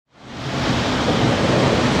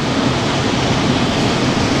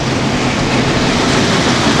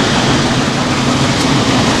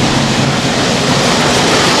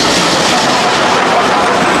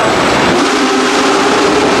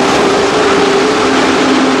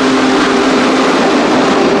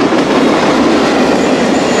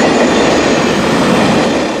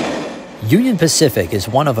Union Pacific is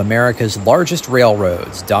one of America's largest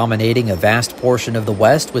railroads, dominating a vast portion of the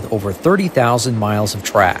West with over 30,000 miles of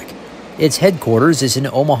track. Its headquarters is in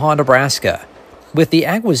Omaha, Nebraska. With the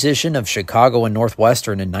acquisition of Chicago and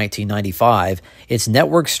Northwestern in 1995, its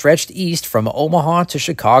network stretched east from Omaha to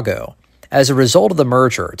Chicago. As a result of the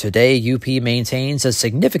merger, today UP maintains a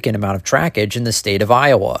significant amount of trackage in the state of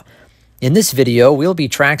Iowa. In this video, we'll be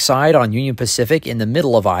trackside on Union Pacific in the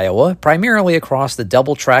middle of Iowa, primarily across the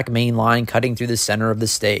double-track main line cutting through the center of the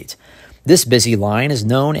state. This busy line is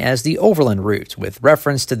known as the Overland Route, with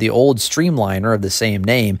reference to the old streamliner of the same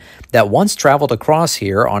name that once traveled across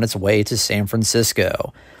here on its way to San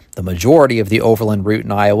Francisco. The majority of the Overland Route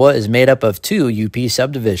in Iowa is made up of two UP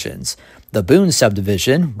subdivisions: the Boone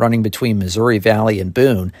subdivision, running between Missouri Valley and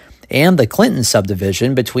Boone, and the Clinton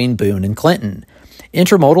subdivision between Boone and Clinton.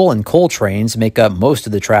 Intermodal and coal trains make up most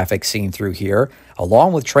of the traffic seen through here,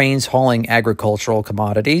 along with trains hauling agricultural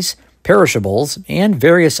commodities, perishables, and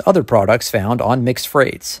various other products found on mixed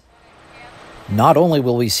freights. Not only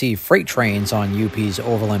will we see freight trains on UP's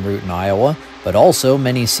Overland Route in Iowa, but also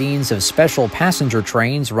many scenes of special passenger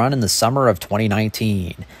trains run in the summer of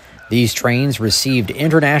 2019. These trains received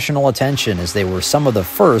international attention as they were some of the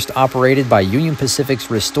first operated by Union Pacific's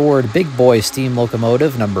restored Big Boy steam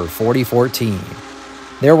locomotive number 4014.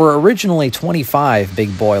 There were originally 25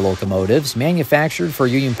 Big Boy locomotives manufactured for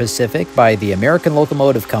Union Pacific by the American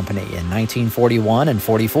Locomotive Company in 1941 and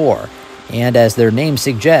 44, and as their name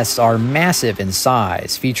suggests, are massive in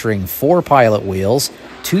size, featuring 4 pilot wheels,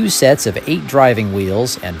 2 sets of 8 driving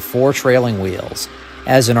wheels, and 4 trailing wheels.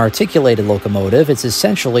 As an articulated locomotive, it's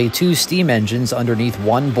essentially 2 steam engines underneath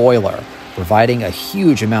 1 boiler, providing a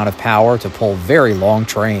huge amount of power to pull very long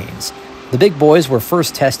trains. The Big Boys were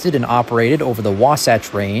first tested and operated over the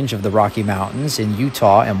Wasatch Range of the Rocky Mountains in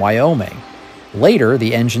Utah and Wyoming. Later,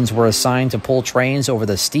 the engines were assigned to pull trains over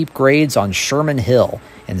the steep grades on Sherman Hill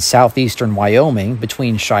in southeastern Wyoming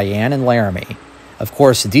between Cheyenne and Laramie. Of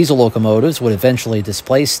course, diesel locomotives would eventually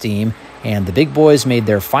displace steam, and the Big Boys made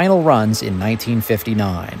their final runs in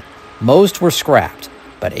 1959. Most were scrapped,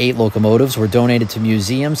 but 8 locomotives were donated to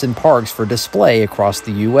museums and parks for display across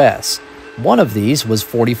the U.S. One of these was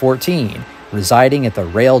 4014, residing at the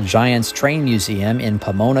Rail Giants Train Museum in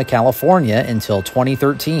Pomona, California until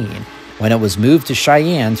 2013, when it was moved to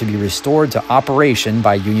Cheyenne to be restored to operation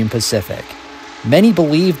by Union Pacific. Many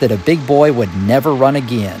believed that a Big Boy would never run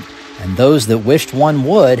again, and those that wished one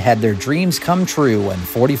would had their dreams come true when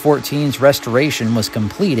 4014's restoration was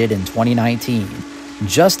completed in 2019.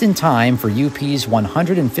 Just in time for UP's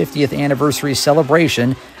 150th anniversary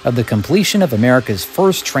celebration of the completion of America's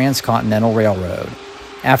first transcontinental railroad.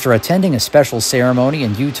 After attending a special ceremony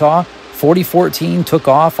in Utah, 4014 took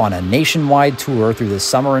off on a nationwide tour through the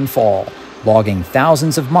summer and fall, logging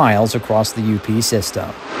thousands of miles across the UP system.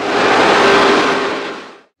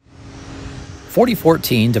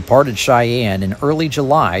 4014 departed Cheyenne in early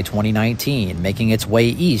July 2019, making its way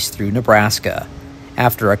east through Nebraska.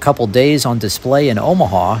 After a couple days on display in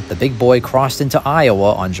Omaha, the Big Boy crossed into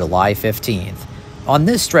Iowa on July 15th. On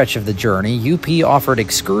this stretch of the journey, UP offered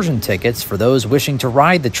excursion tickets for those wishing to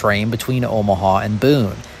ride the train between Omaha and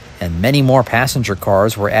Boone, and many more passenger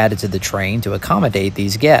cars were added to the train to accommodate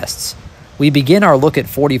these guests. We begin our look at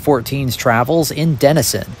 4014's travels in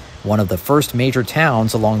Denison, one of the first major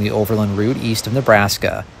towns along the Overland Route east of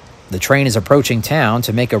Nebraska. The train is approaching town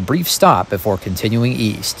to make a brief stop before continuing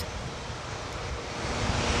east.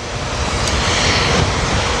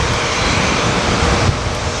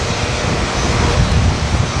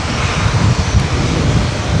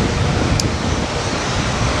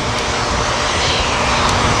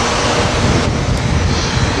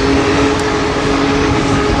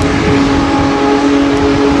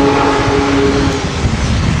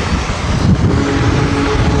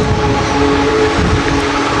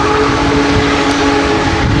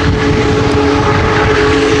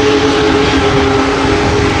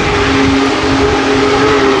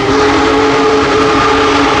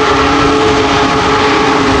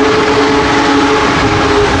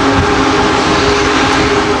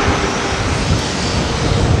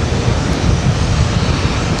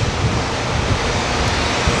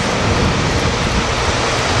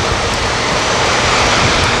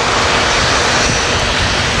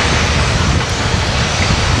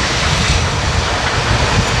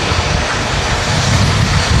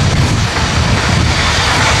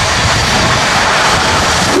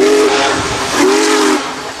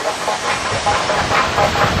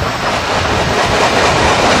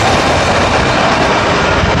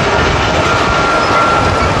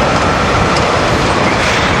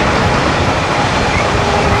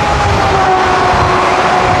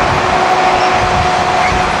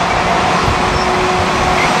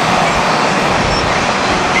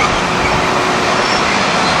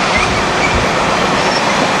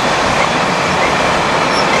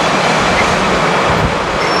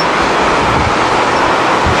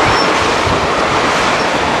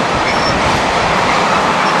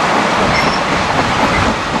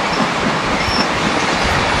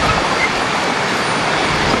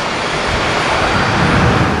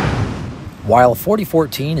 While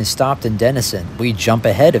 4014 is stopped in Denison, we jump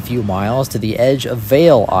ahead a few miles to the edge of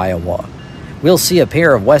Vale, Iowa. We'll see a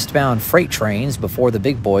pair of westbound freight trains before the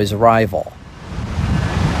big boy's arrival.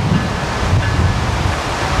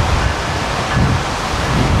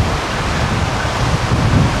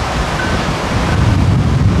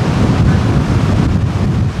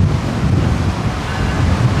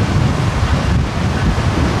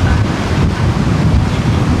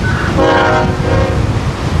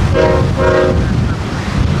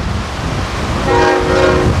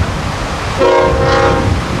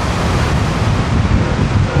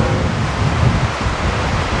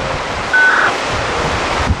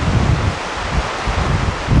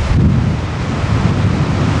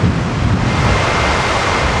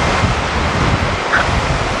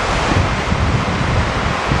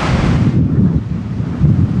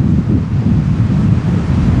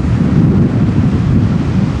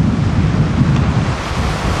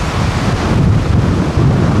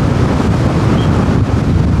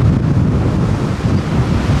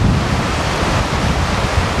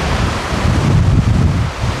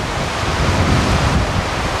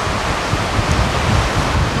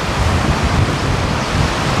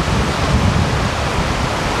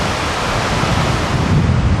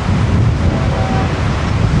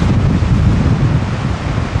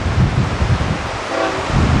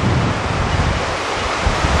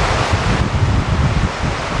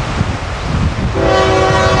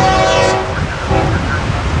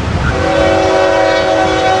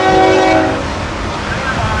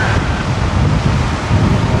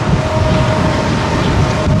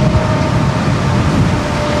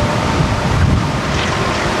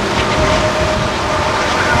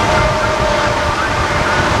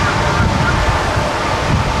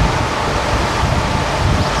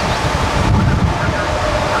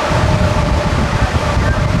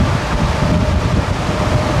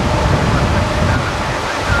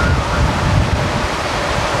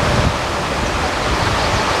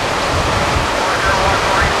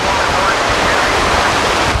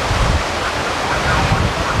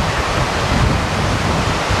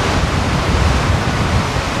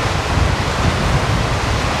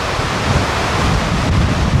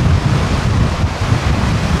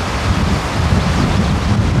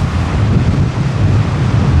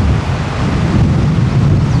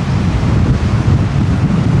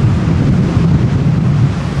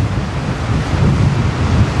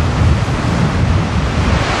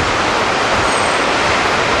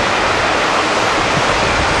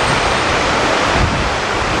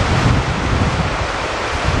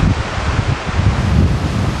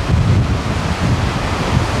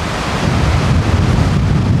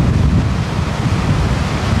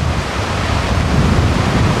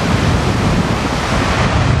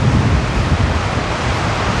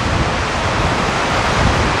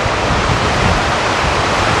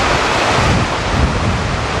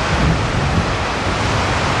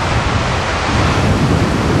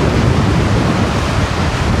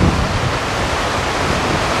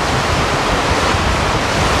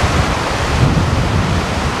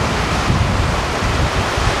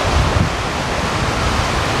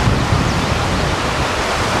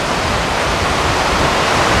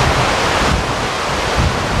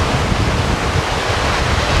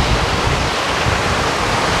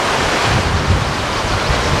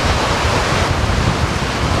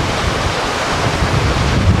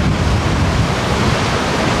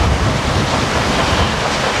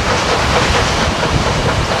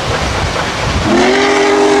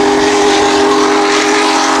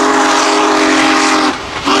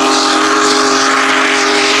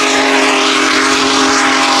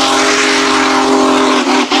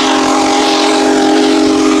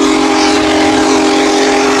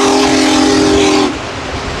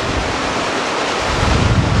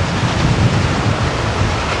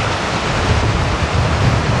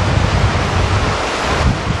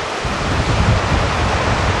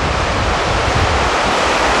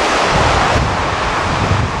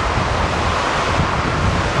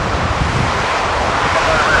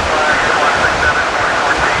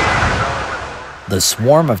 The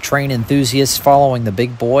swarm of train enthusiasts following the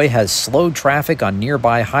big boy has slowed traffic on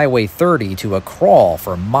nearby Highway 30 to a crawl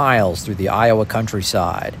for miles through the Iowa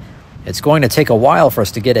countryside. It's going to take a while for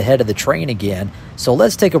us to get ahead of the train again, so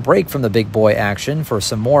let's take a break from the big boy action for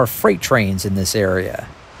some more freight trains in this area.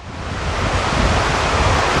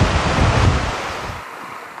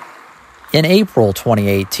 In April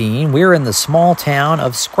 2018, we're in the small town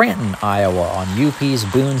of Scranton, Iowa on UP's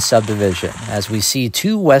Boone subdivision as we see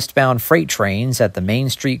two westbound freight trains at the Main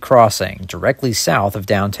Street crossing directly south of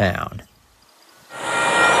downtown.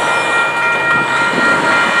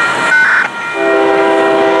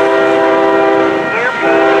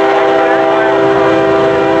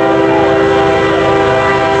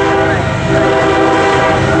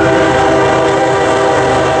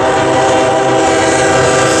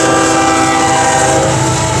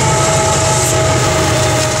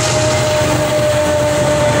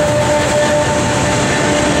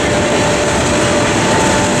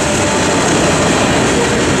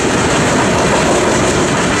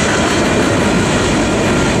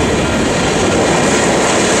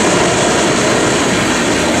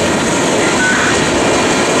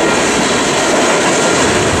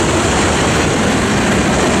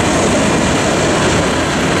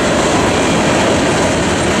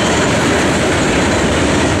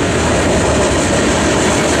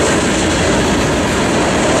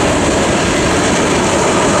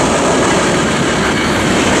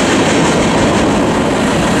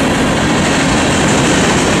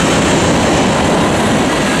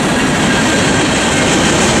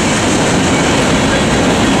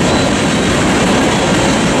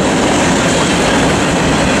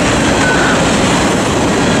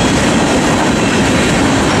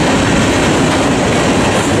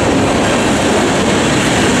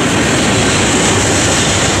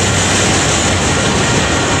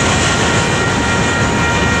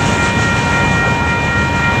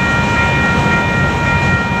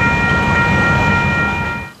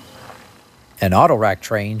 An autorack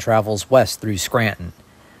train travels west through Scranton.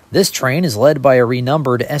 This train is led by a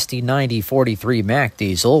renumbered SD9043 Mack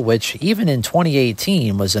diesel, which even in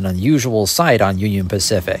 2018 was an unusual sight on Union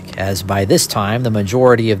Pacific, as by this time the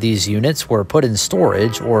majority of these units were put in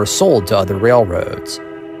storage or sold to other railroads.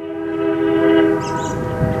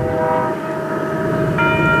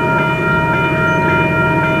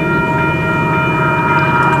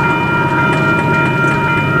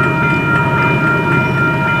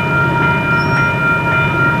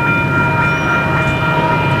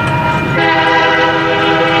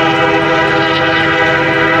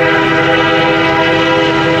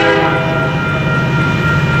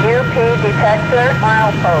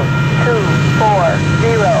 Milepost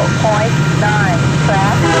 240.9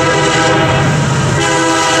 track.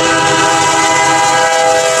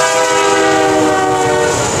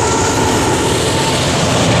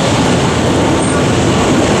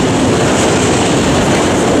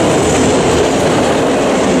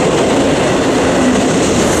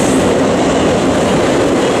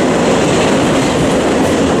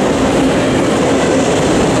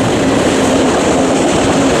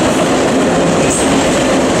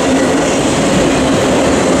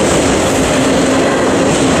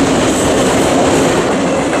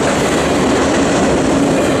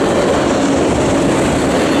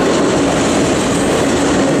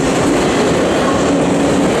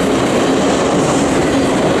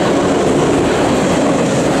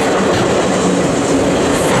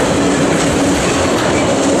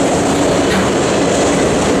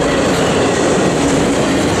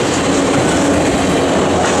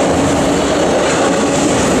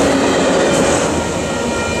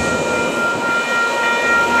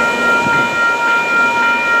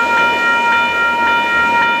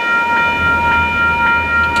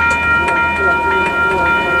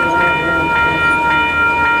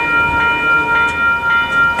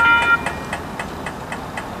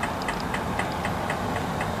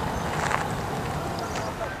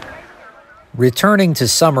 Returning to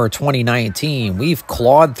summer 2019, we've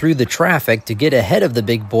clawed through the traffic to get ahead of the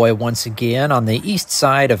big boy once again on the east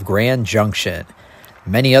side of Grand Junction.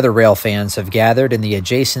 Many other rail fans have gathered in the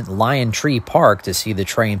adjacent Lion Tree Park to see the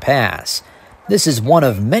train pass. This is one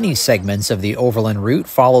of many segments of the Overland Route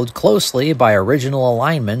followed closely by original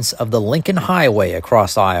alignments of the Lincoln Highway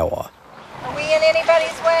across Iowa. Are we in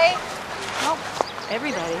anybody's way? Nope,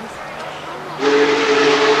 everybody's.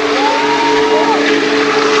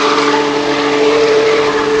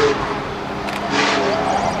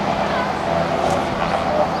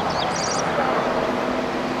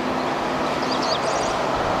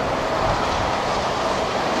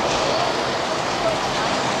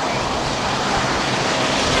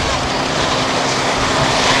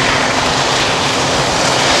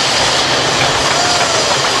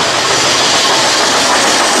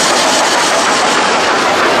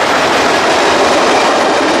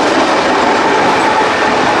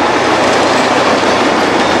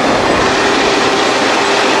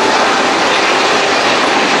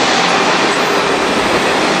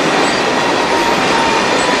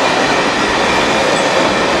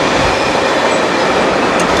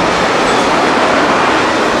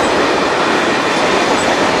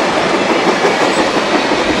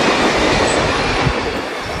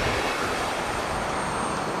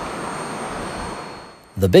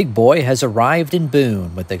 The big boy has arrived in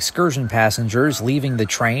Boone, with excursion passengers leaving the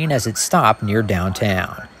train as it stopped near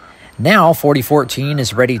downtown. Now, 4014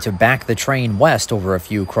 is ready to back the train west over a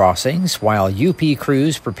few crossings, while UP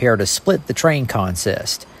crews prepare to split the train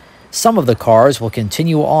consist. Some of the cars will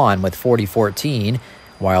continue on with 4014,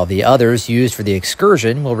 while the others used for the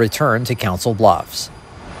excursion will return to Council Bluffs.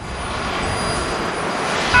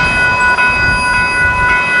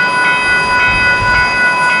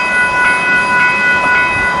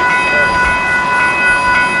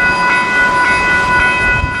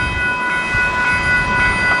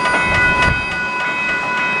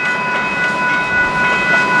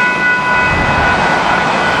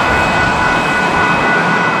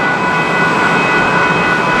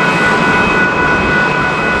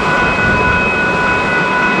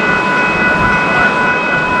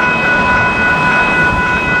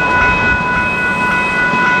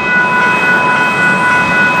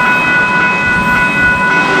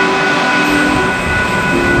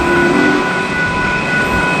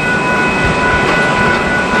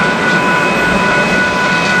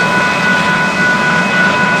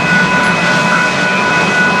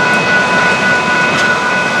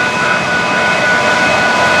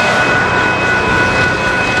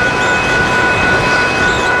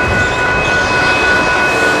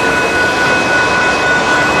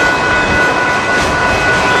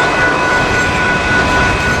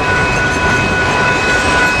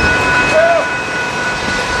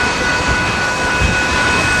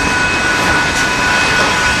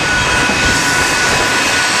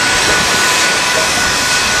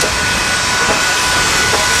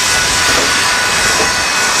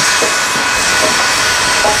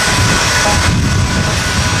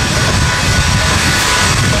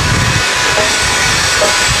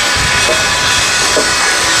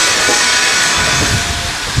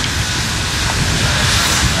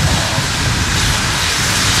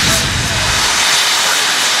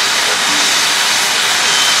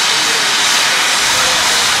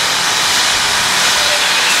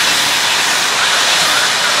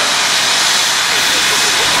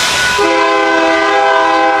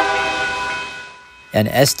 An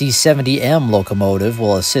SD-70M locomotive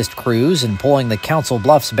will assist crews in pulling the Council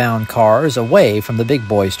Bluffs-bound cars away from the Big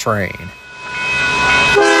Boys train.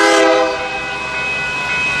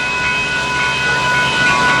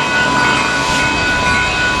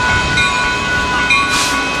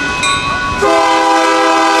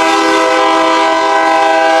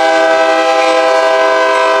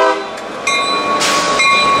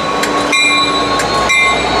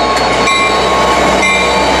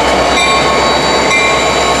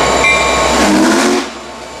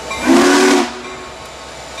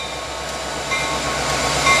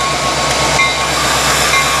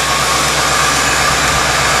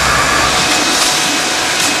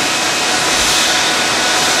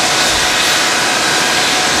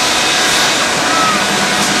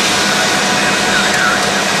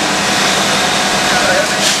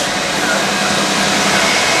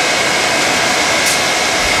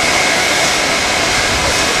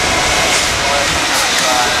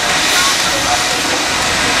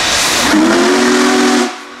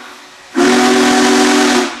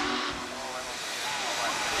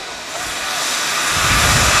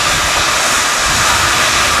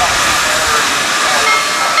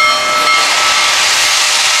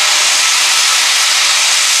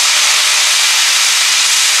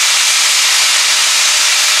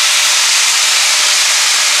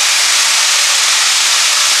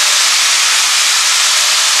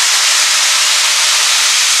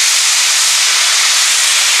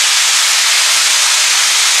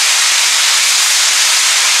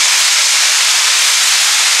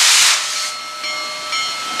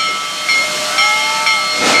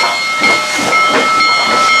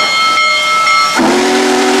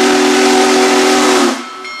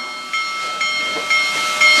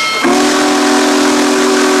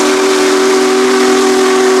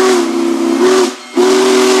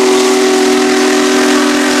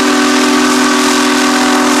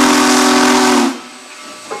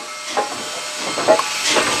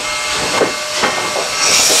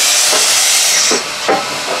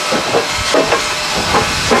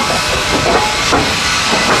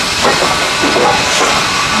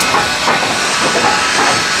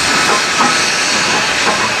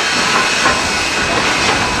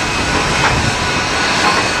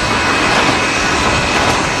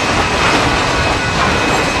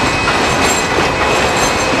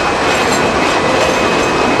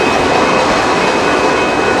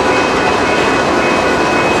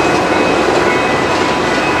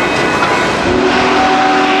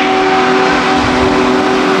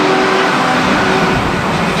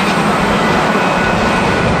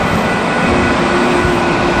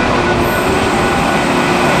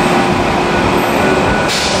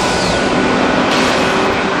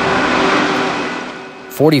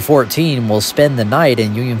 .4014 will spend the night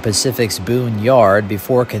in Union Pacific's Boone Yard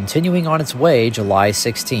before continuing on its way July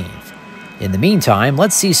 16th. In the meantime,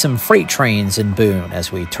 let's see some freight trains in Boone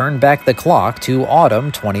as we turn back the clock to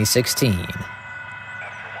autumn 2016.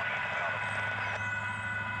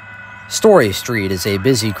 Story Street is a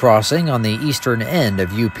busy crossing on the eastern end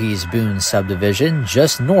of UP's Boone subdivision,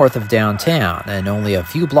 just north of downtown and only a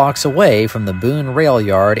few blocks away from the Boone Rail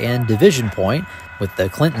Yard and Division Point, with the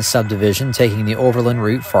Clinton subdivision taking the Overland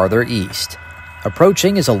Route farther east.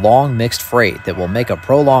 Approaching is a long mixed freight that will make a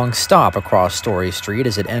prolonged stop across Story Street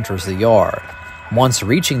as it enters the yard. Once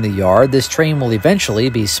reaching the yard, this train will eventually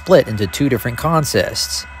be split into two different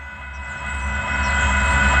consists.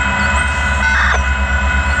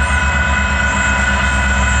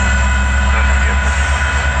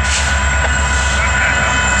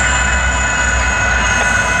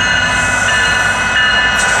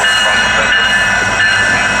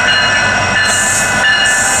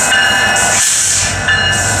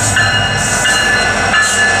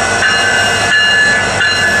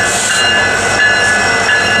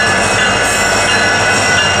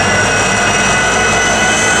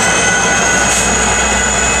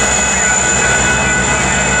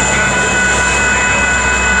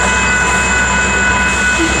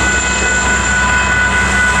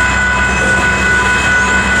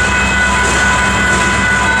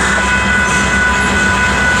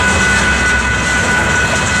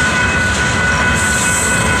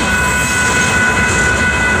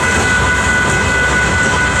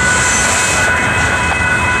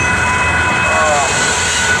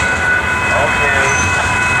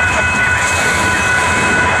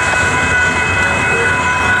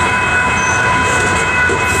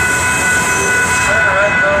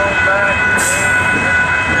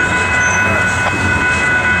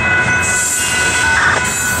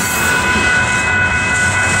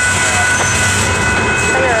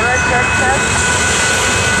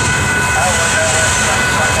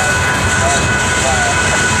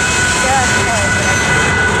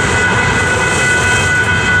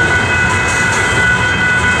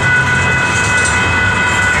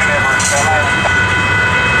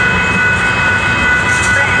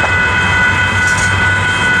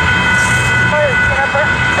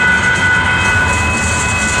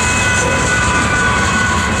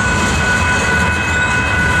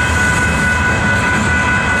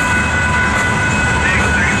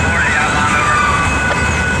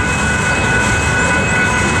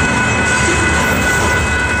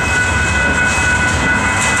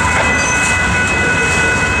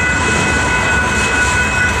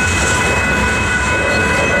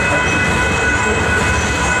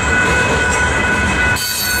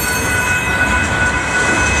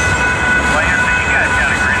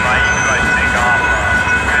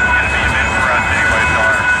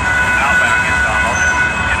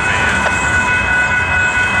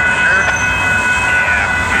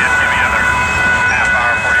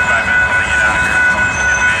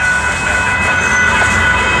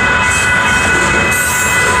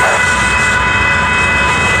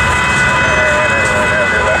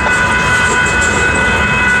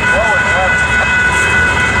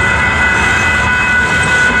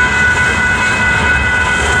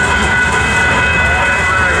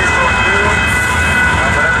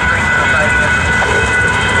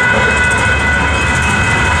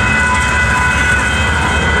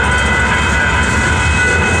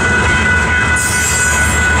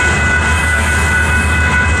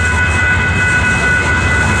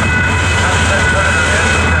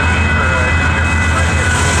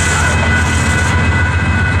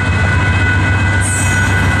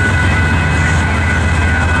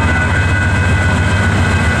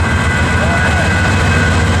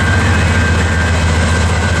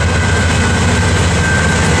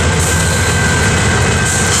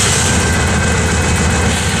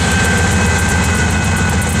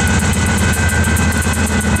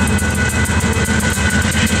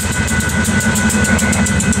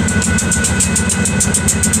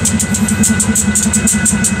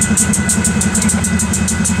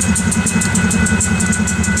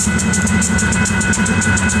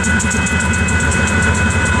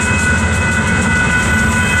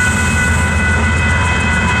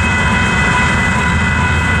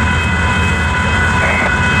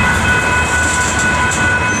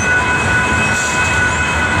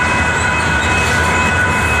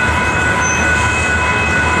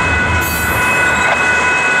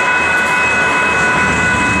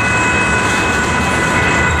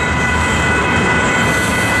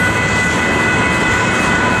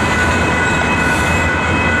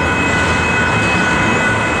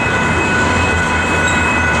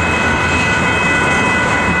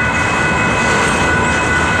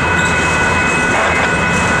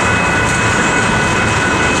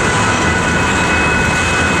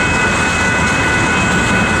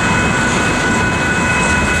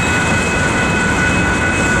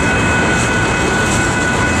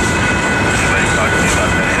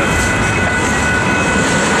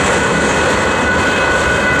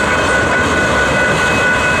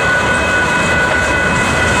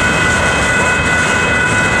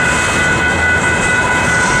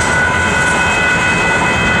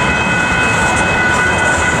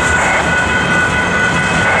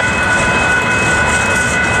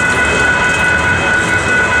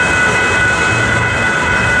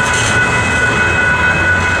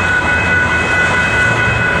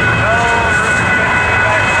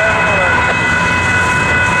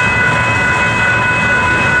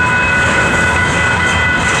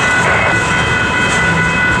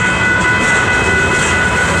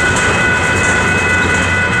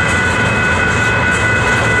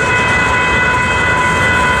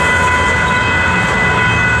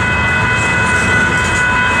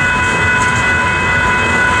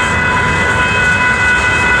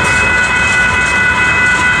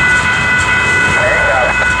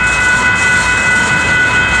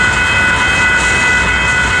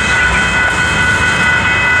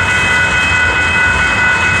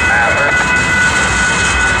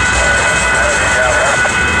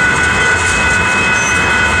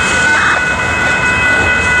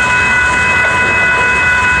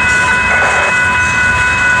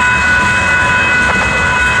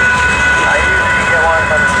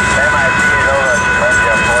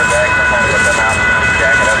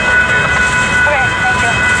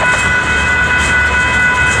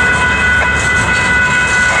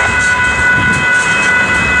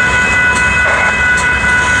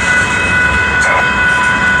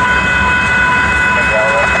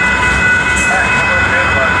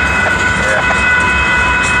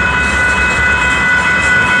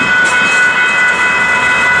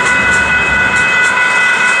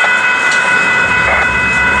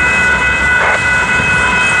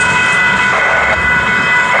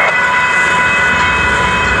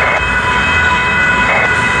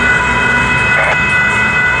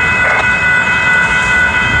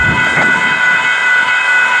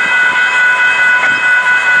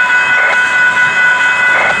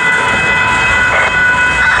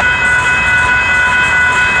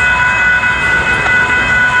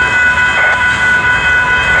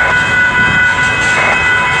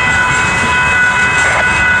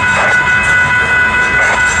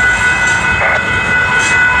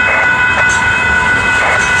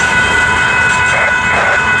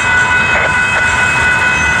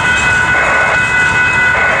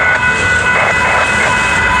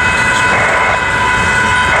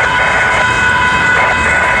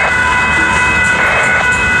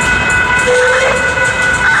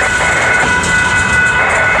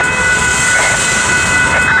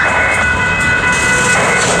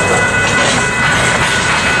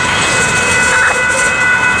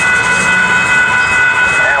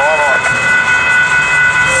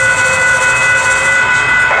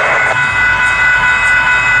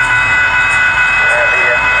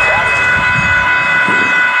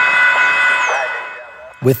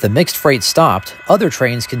 With the mixed freight stopped, other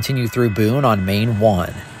trains continue through Boone on Main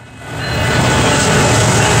 1.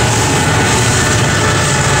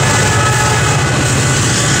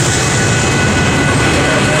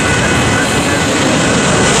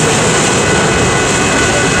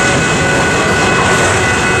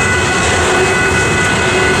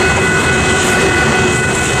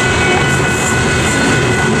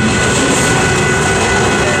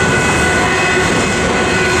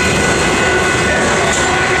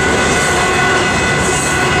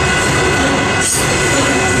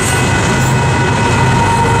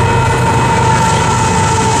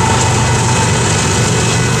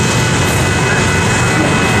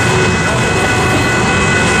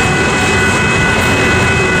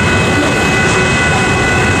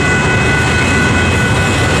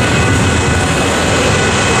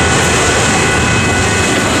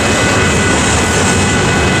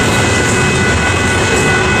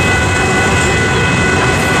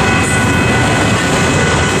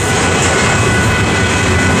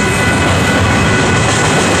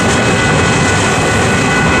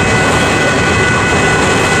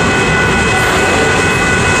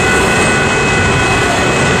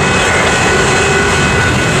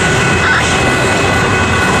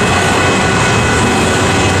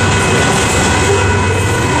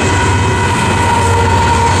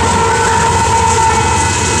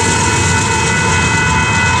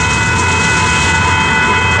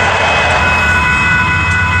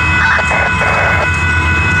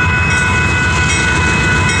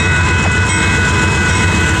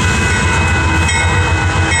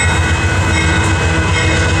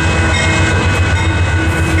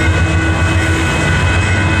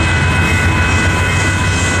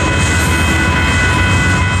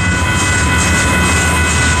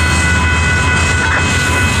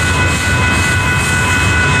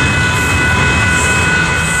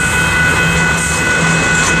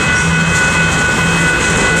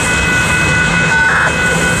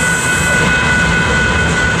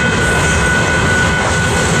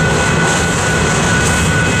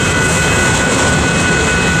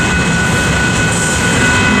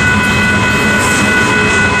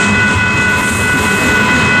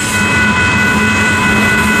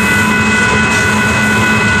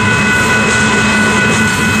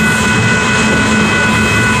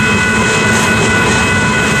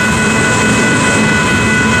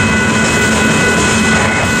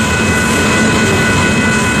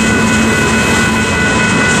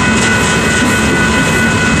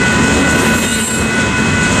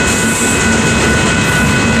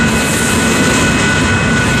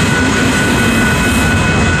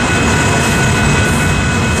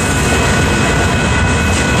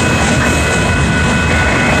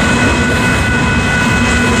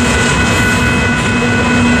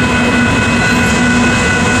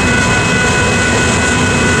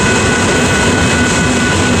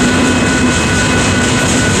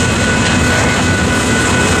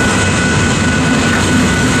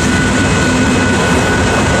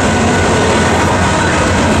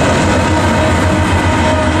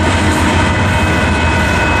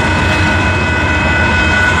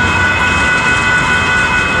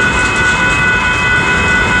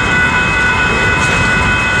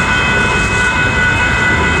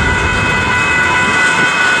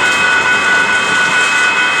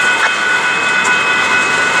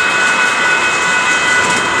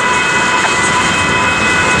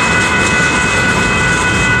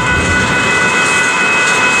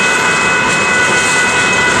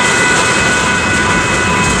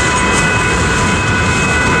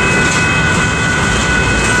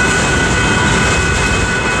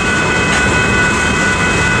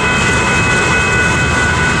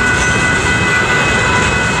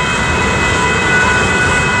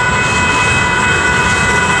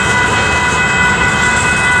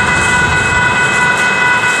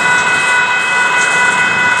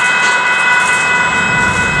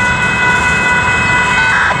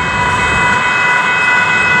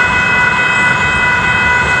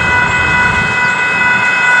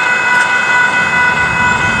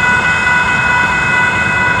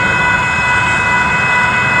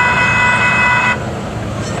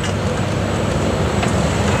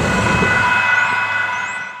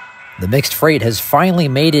 The mixed freight has finally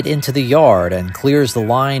made it into the yard and clears the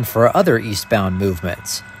line for other eastbound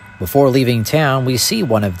movements. Before leaving town, we see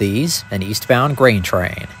one of these, an eastbound grain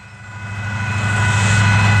train.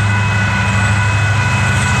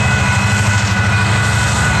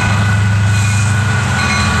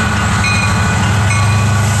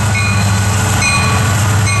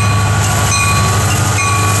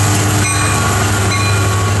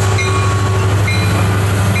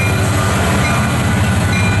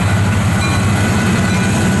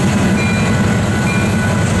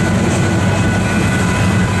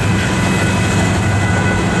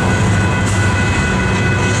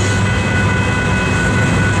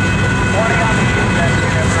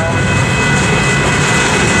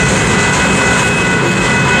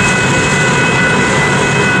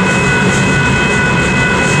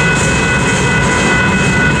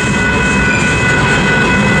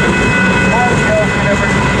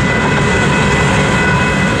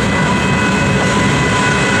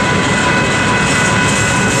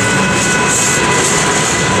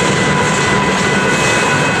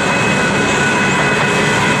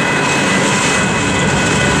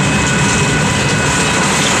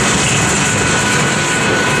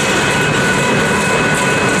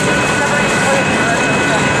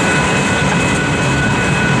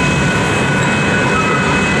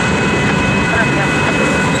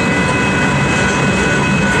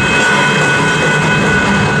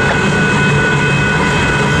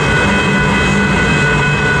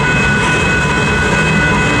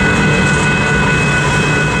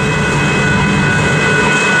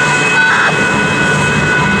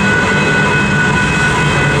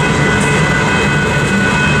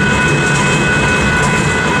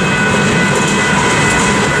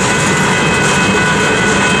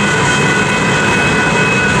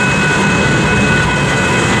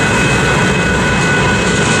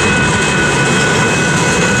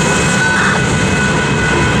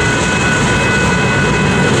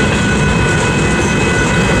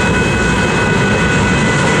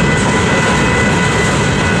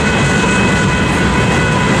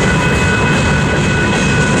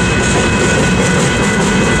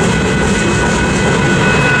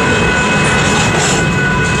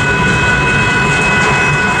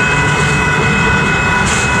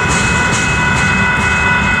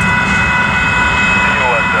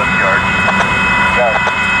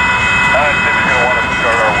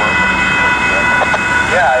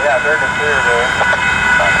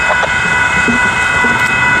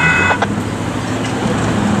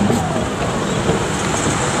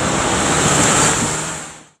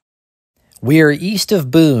 We are east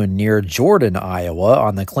of Boone near Jordan, Iowa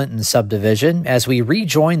on the Clinton subdivision as we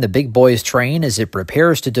rejoin the Big Boys train as it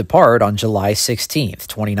prepares to depart on July 16th,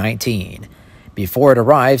 2019. Before it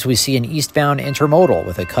arrives, we see an eastbound intermodal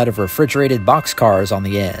with a cut of refrigerated boxcars on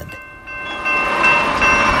the end.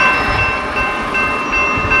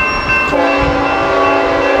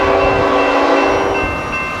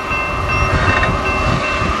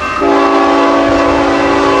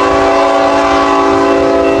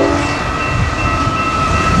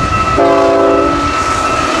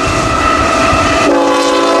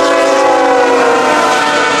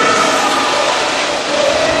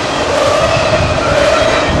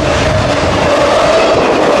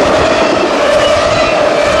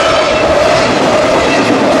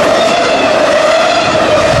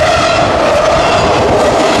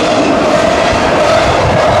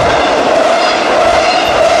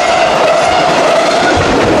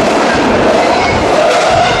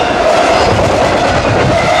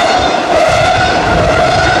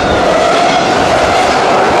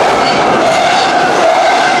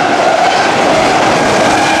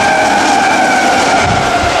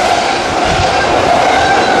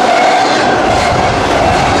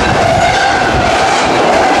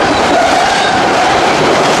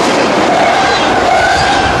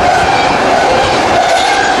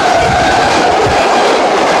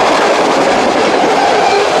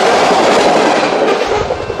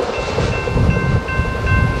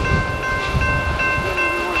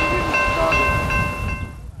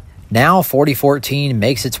 Now 4014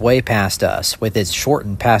 makes its way past us with its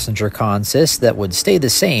shortened passenger consist that would stay the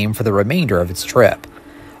same for the remainder of its trip.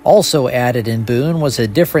 Also added in Boone was a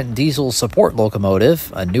different diesel support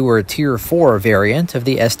locomotive, a newer Tier 4 variant of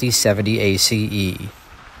the SD70 ACE.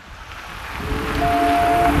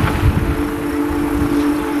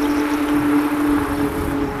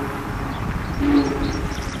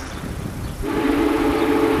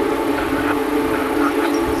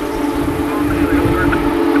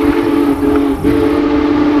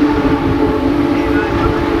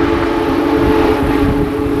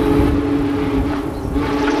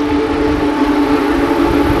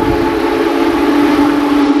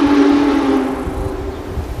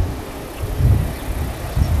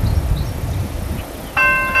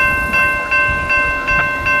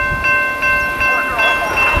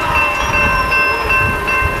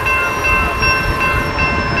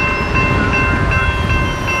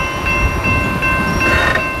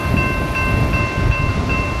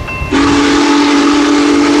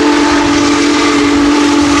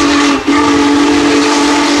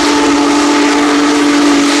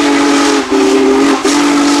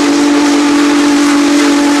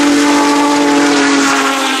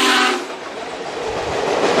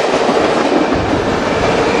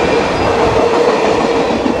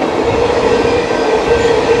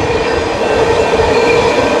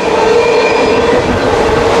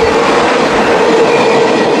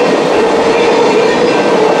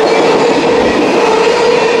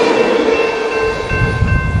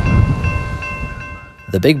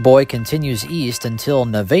 The Big Boy continues east until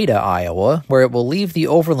Nevada, Iowa, where it will leave the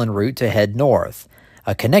Overland Route to head north.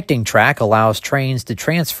 A connecting track allows trains to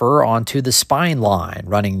transfer onto the Spine Line,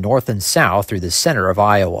 running north and south through the center of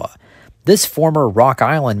Iowa. This former Rock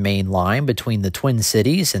Island main line between the Twin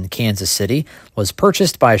Cities and Kansas City was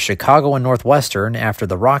purchased by Chicago and Northwestern after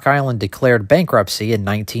the Rock Island declared bankruptcy in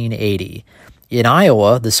 1980. In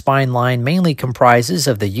Iowa, the Spine Line mainly comprises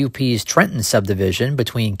of the UP's Trenton subdivision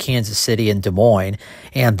between Kansas City and Des Moines,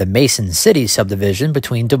 and the Mason City subdivision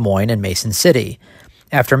between Des Moines and Mason City.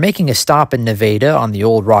 After making a stop in Nevada on the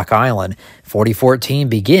old Rock Island, 4014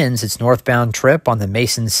 begins its northbound trip on the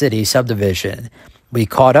Mason City subdivision. We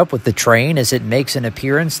caught up with the train as it makes an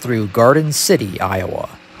appearance through Garden City, Iowa.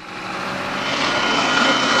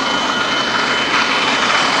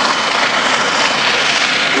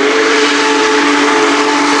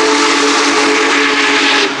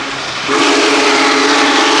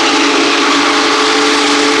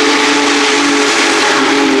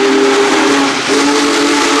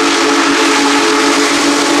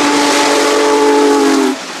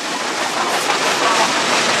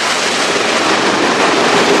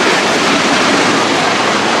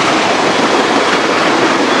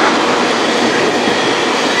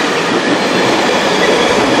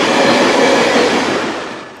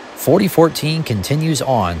 .4014 continues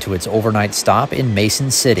on to its overnight stop in Mason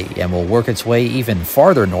City and will work its way even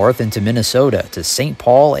farther north into Minnesota to St.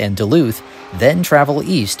 Paul and Duluth, then travel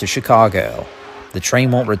east to Chicago. The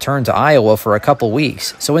train won't return to Iowa for a couple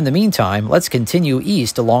weeks, so in the meantime, let's continue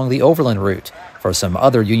east along the Overland Route for some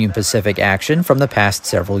other Union Pacific action from the past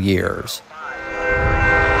several years.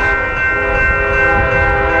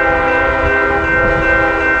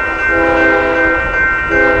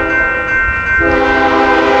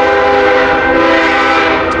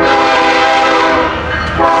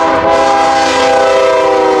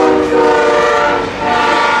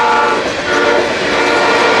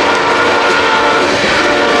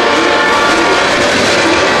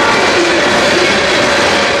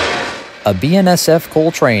 A BNSF coal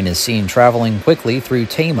train is seen traveling quickly through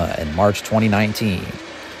Tama in March 2019.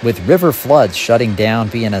 With river floods shutting down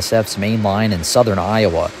BNSF's Mainline in southern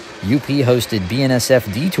Iowa, UP hosted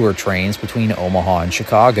BNSF detour trains between Omaha and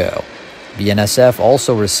Chicago. BNSF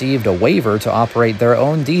also received a waiver to operate their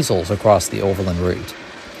own diesels across the Overland Route.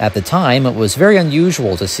 At the time, it was very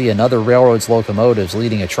unusual to see another railroad's locomotives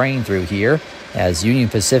leading a train through here, as Union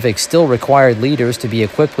Pacific still required leaders to be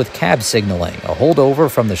equipped with cab signaling, a holdover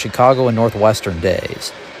from the Chicago and Northwestern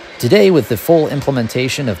days. Today, with the full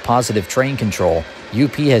implementation of positive train control,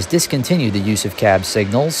 UP has discontinued the use of cab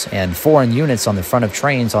signals, and foreign units on the front of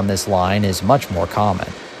trains on this line is much more common.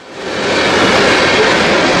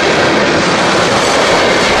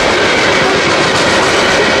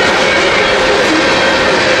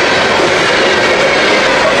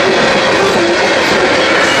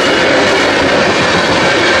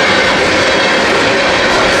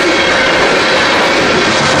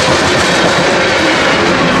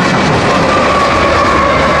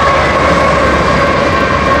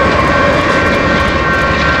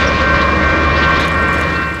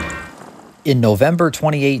 In November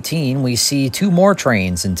 2018, we see two more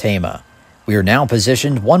trains in Tama. We are now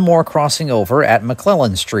positioned one more crossing over at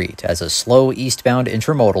McClellan Street as a slow eastbound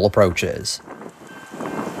intermodal approaches.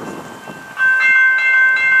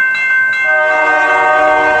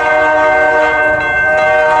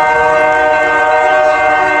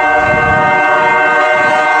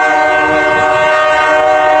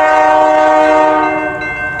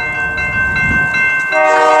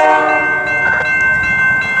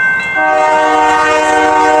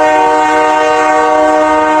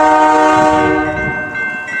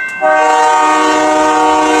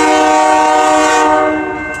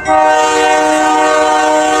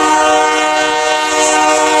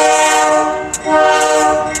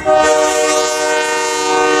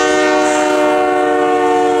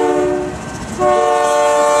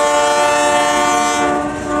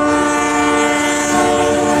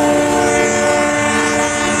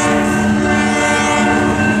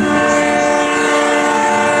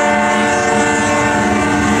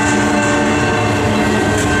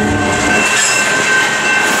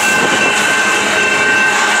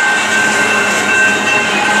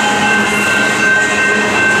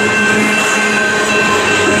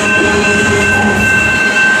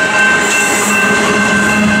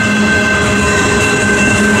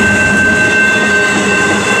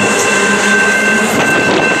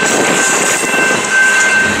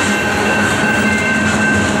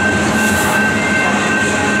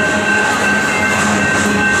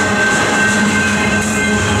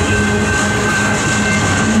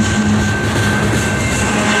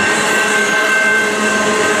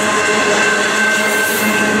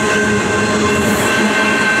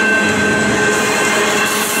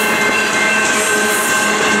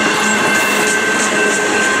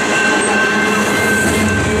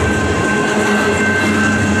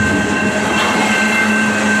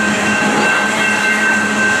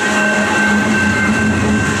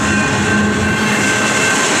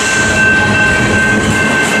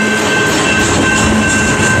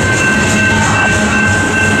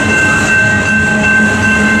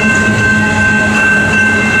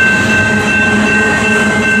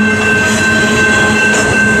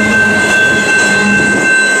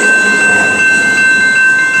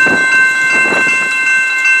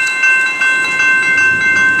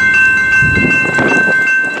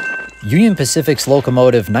 Union Pacific's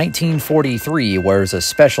locomotive 1943 wears a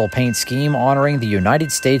special paint scheme honoring the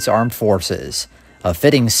United States Armed Forces. A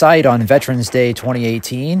fitting sight on Veterans Day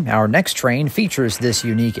 2018, our next train features this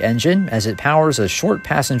unique engine as it powers a short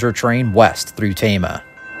passenger train west through Tama.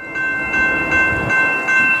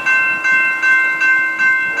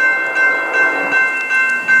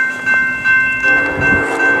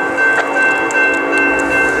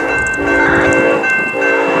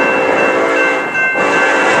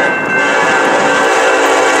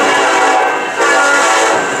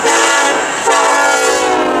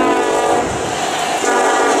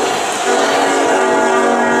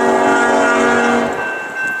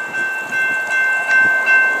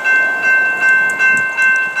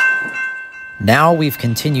 Now we've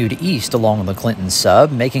continued east along the Clinton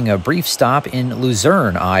Sub, making a brief stop in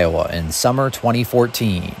Luzerne, Iowa in summer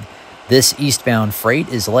 2014. This eastbound freight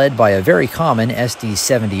is led by a very common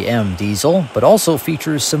SD70M diesel, but also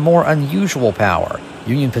features some more unusual power,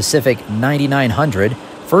 Union Pacific 9900,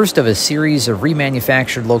 first of a series of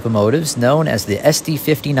remanufactured locomotives known as the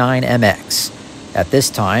SD59MX. At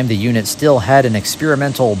this time, the unit still had an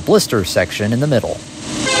experimental blister section in the middle.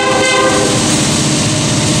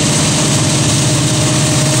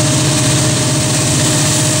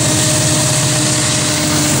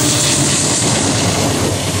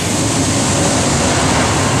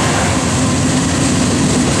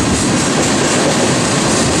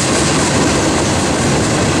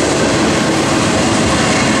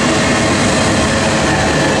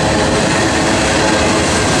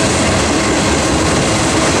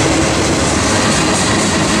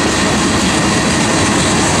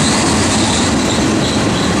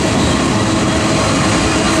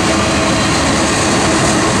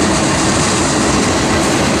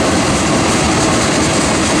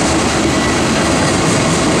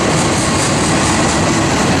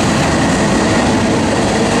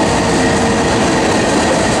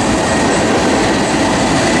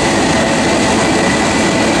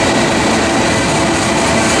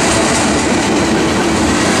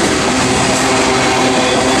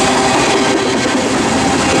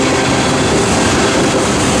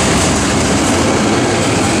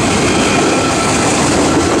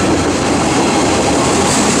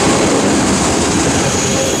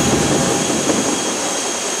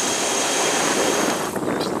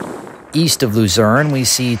 East of Luzerne, we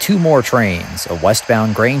see two more trains, a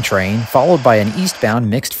westbound grain train followed by an eastbound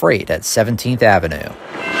mixed freight at 17th Avenue.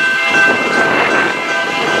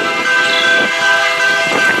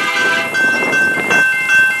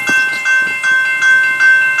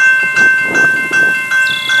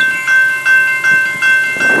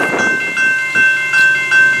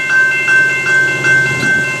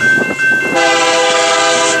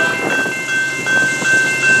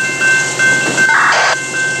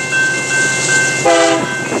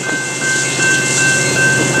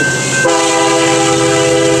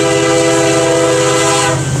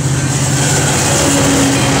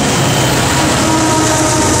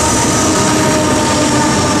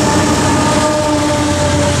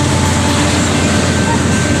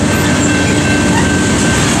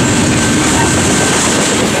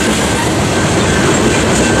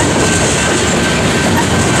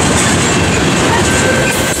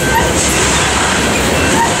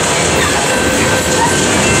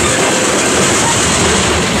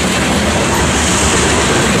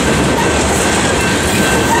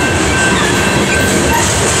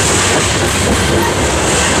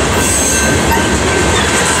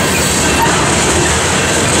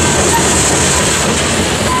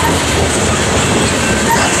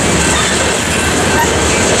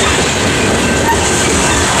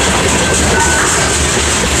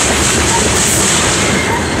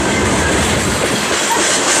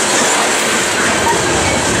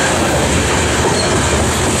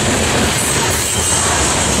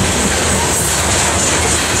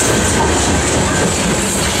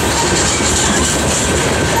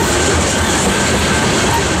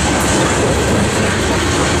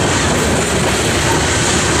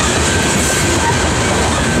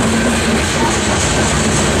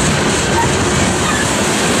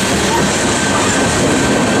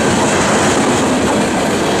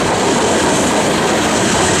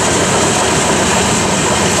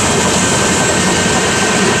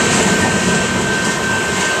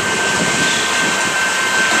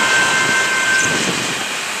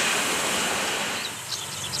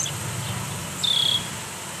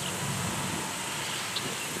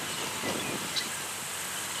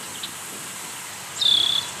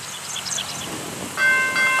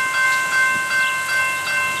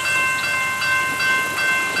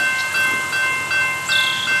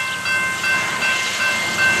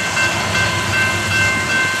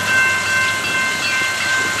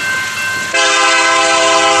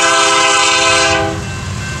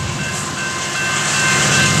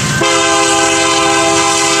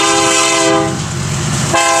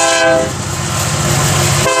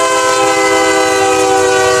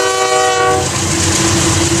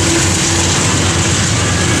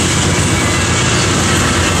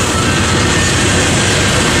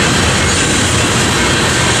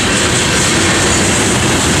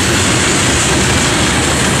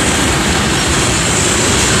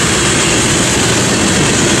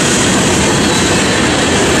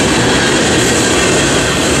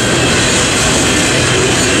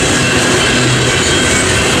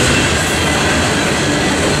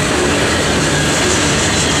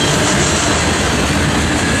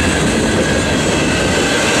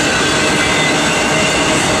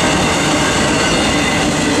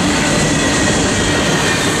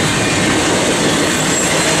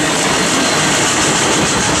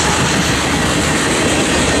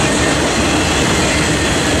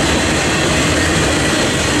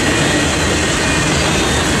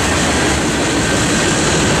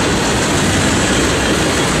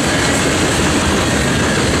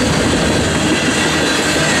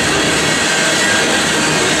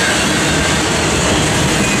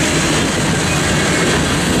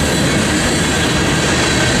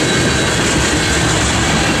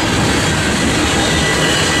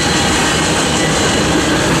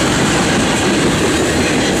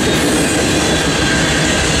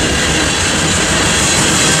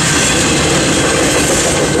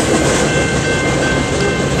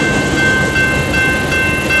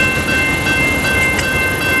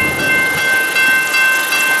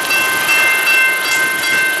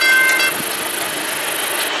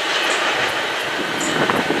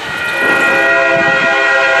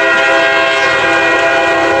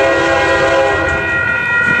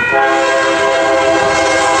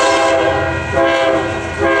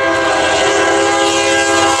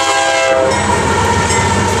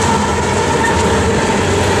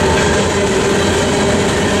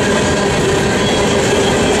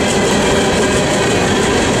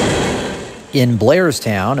 In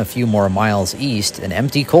Blairstown, a few more miles east, an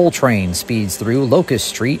empty coal train speeds through Locust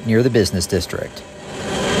Street near the business district.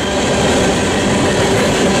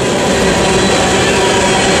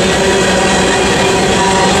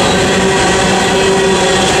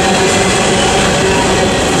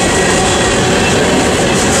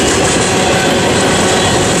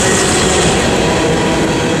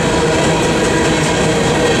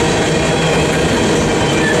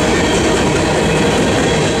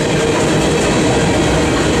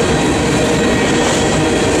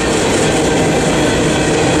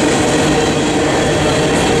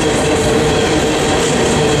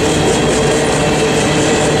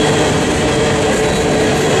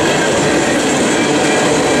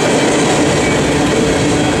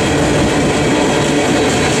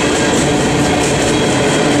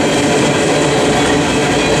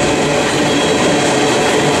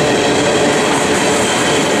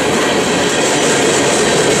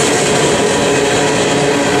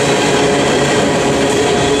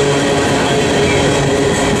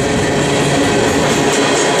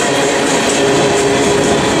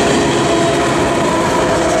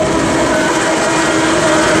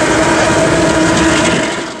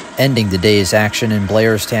 Ending the day's action in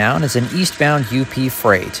Blairstown is an eastbound UP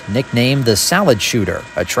freight, nicknamed the Salad Shooter,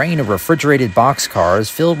 a train of refrigerated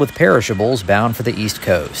boxcars filled with perishables bound for the East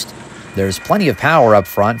Coast. There's plenty of power up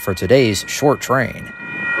front for today's short train.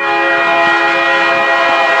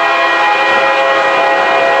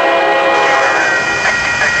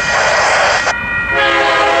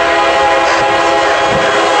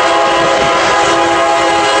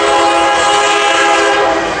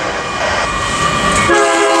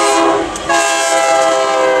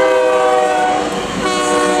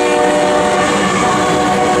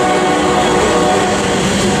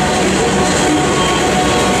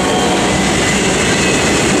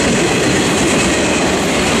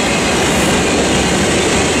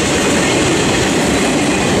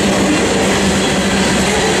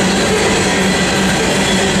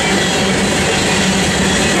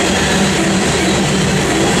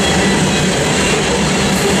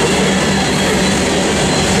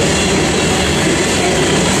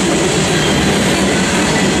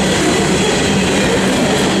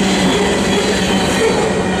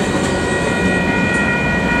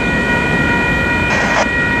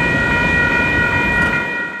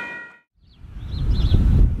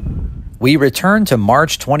 We return to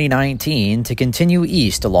March 2019 to continue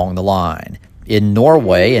east along the line. In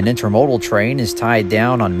Norway, an intermodal train is tied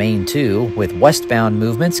down on Main 2, with westbound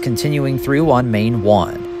movements continuing through on Main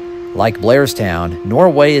 1. Like Blairstown,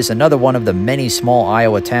 Norway is another one of the many small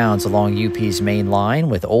Iowa towns along UP's main line,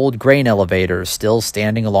 with old grain elevators still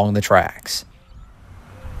standing along the tracks.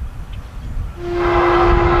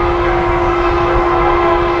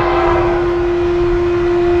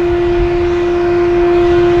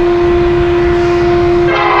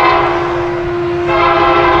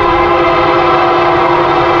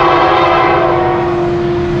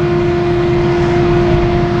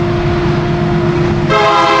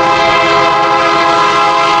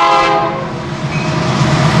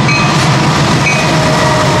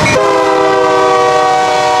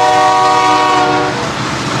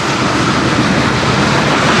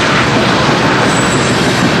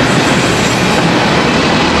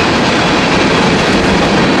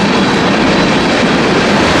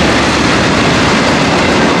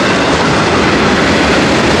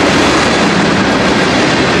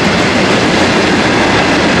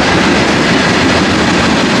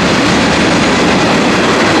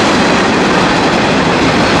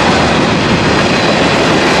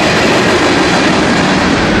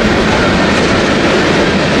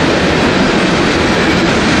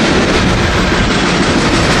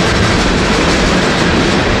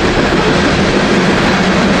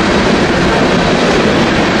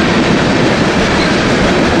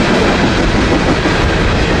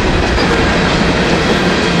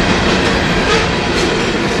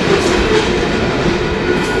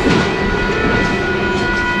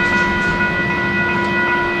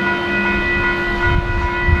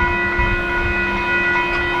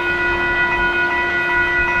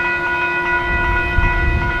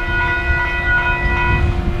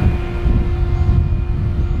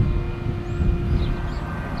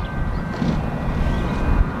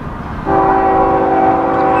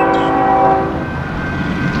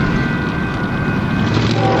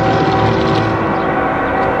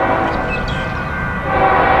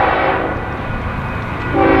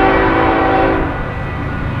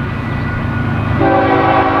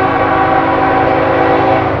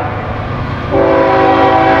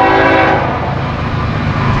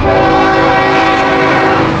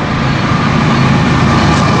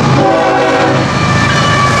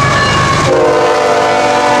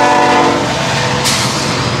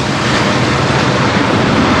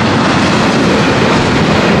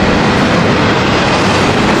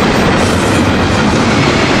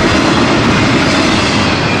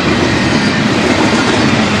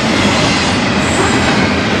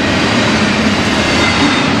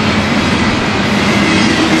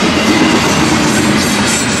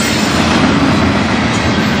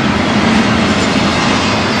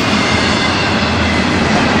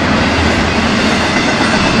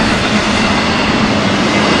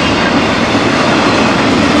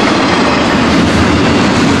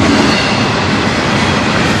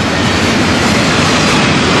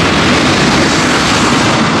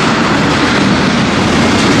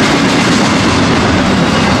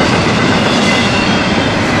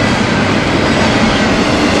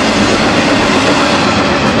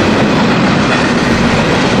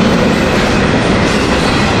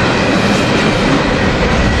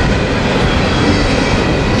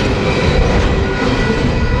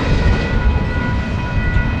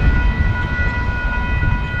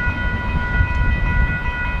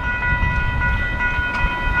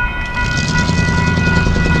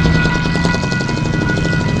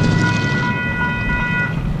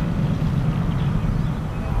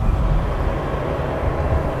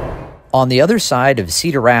 On the other side of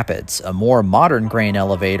Cedar Rapids, a more modern grain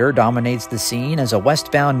elevator dominates the scene as a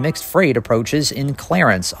westbound mixed freight approaches in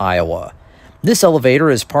Clarence, Iowa. This elevator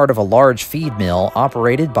is part of a large feed mill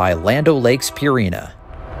operated by Land O'Lakes Purina.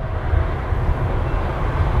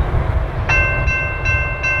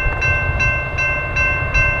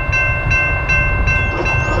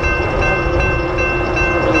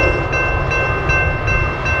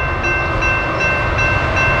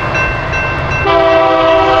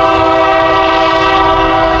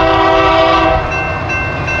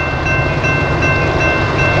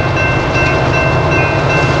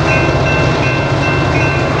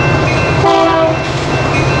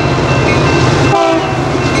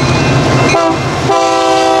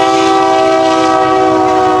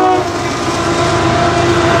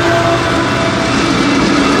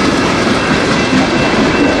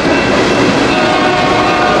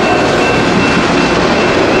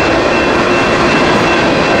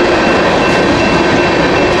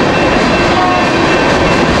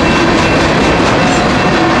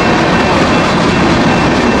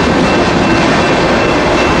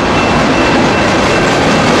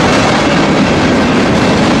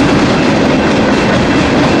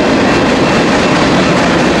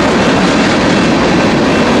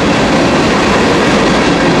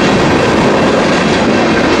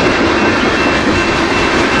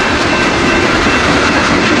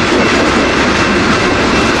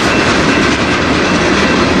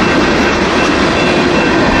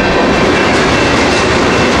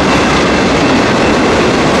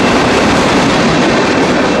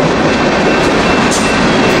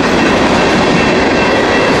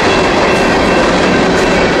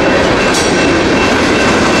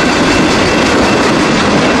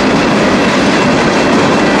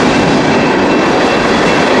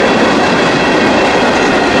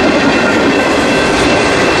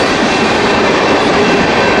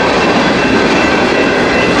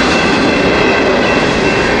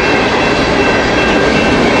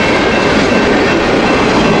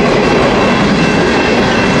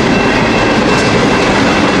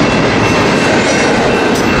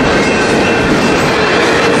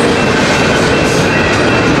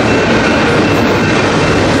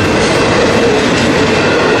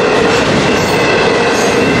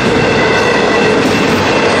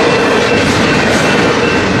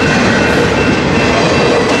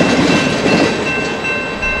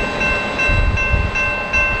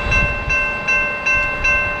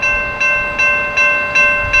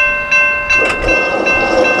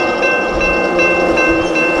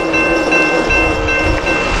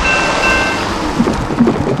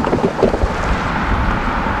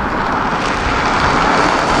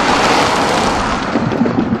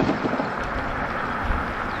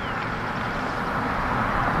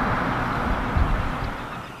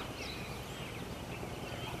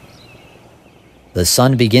 The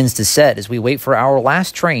sun begins to set as we wait for our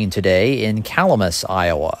last train today in Calamus,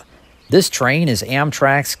 Iowa. This train is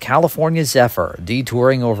Amtrak's California Zephyr,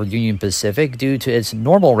 detouring over Union Pacific due to its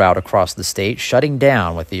normal route across the state shutting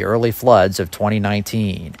down with the early floods of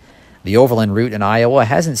 2019. The Overland Route in Iowa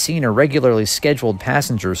hasn't seen a regularly scheduled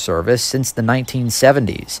passenger service since the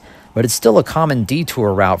 1970s, but it's still a common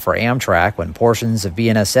detour route for Amtrak when portions of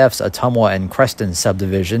BNSF's Ottumwa and Creston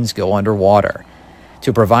subdivisions go underwater.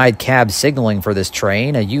 To provide cab signaling for this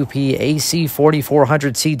train, a UP AC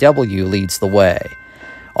 4400CW leads the way.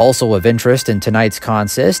 Also of interest in tonight's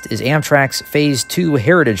consist is Amtrak's Phase 2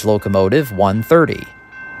 Heritage Locomotive 130.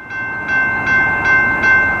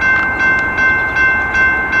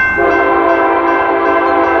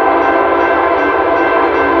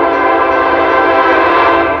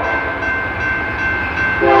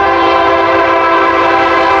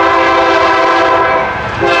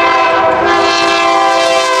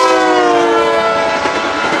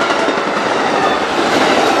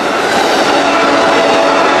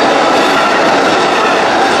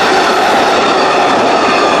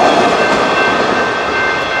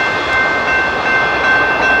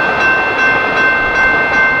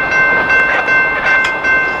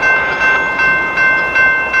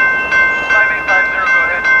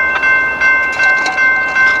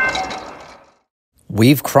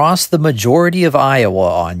 We've crossed the majority of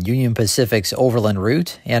Iowa on Union Pacific's Overland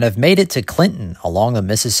Route and have made it to Clinton along the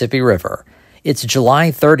Mississippi River. It's July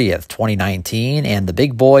 30th, 2019, and the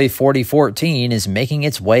big boy 4014 is making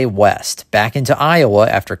its way west, back into Iowa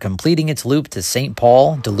after completing its loop to St.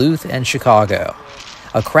 Paul, Duluth, and Chicago.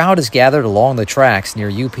 A crowd is gathered along the tracks near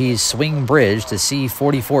UP's Swing Bridge to see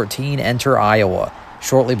 4014 enter Iowa,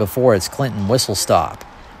 shortly before its Clinton whistle stop.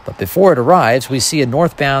 But before it arrives, we see a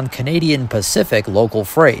northbound Canadian Pacific local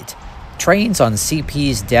freight. Trains on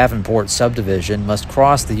CP's Davenport subdivision must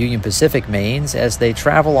cross the Union Pacific mains as they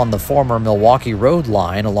travel on the former Milwaukee Road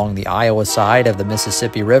line along the Iowa side of the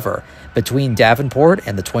Mississippi River, between Davenport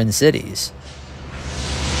and the Twin Cities.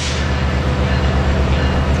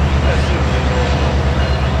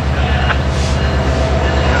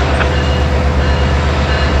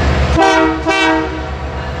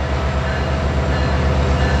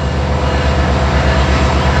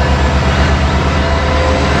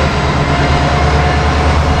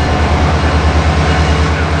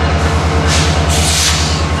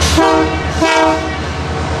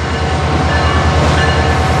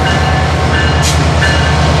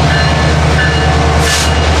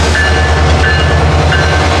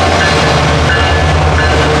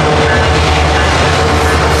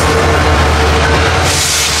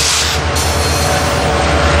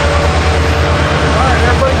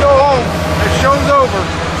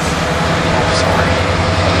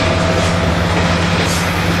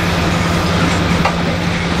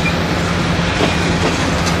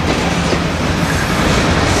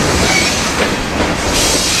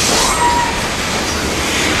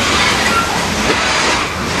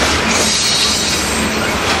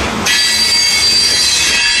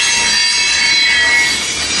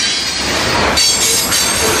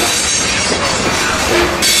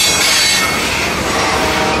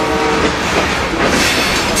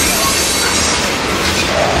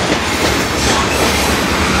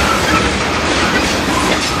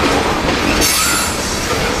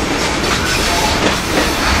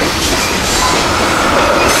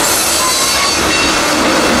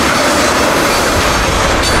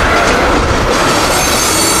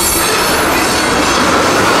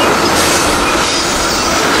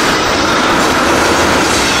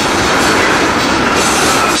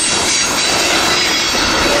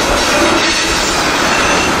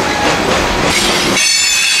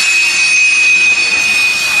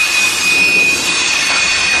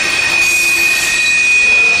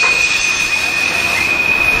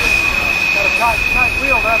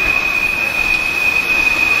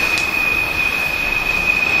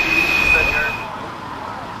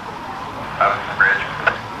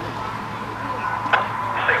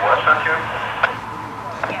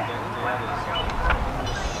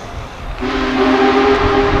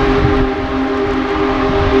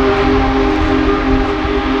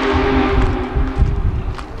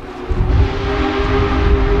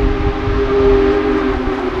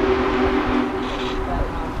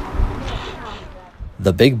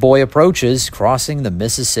 The big boy approaches, crossing the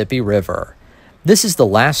Mississippi River. This is the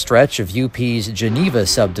last stretch of UP's Geneva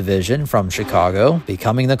subdivision from Chicago,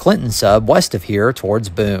 becoming the Clinton sub west of here towards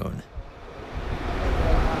Boone.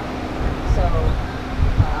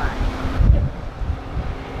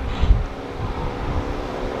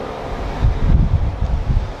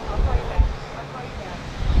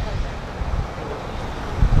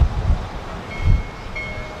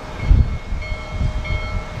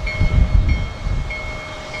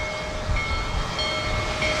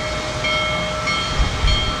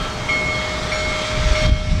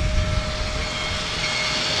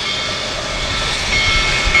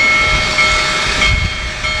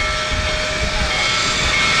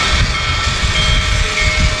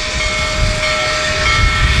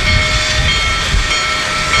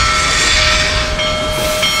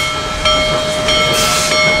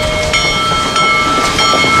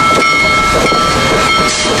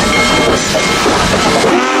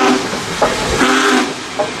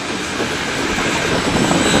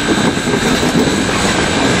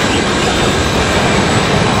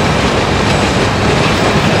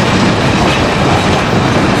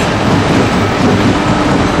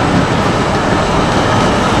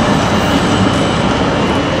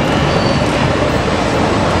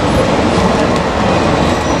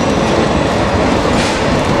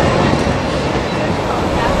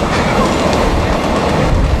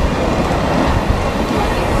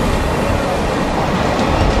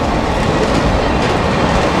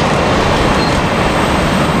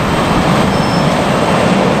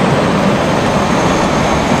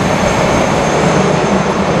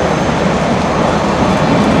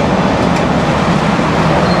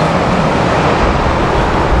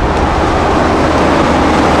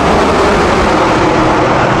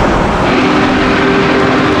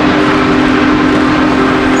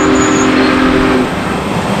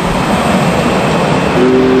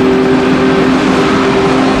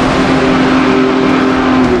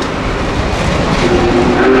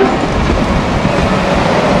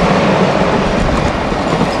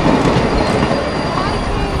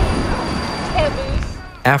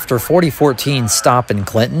 After 4014's stop in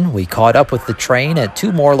Clinton, we caught up with the train at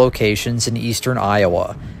two more locations in eastern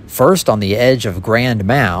Iowa, first on the edge of Grand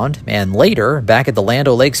Mound, and later back at the Land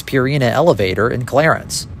O'Lakes Purina elevator in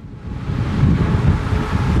Clarence.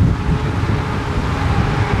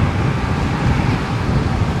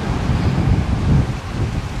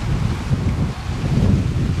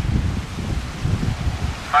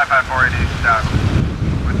 Stop.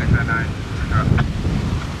 4699.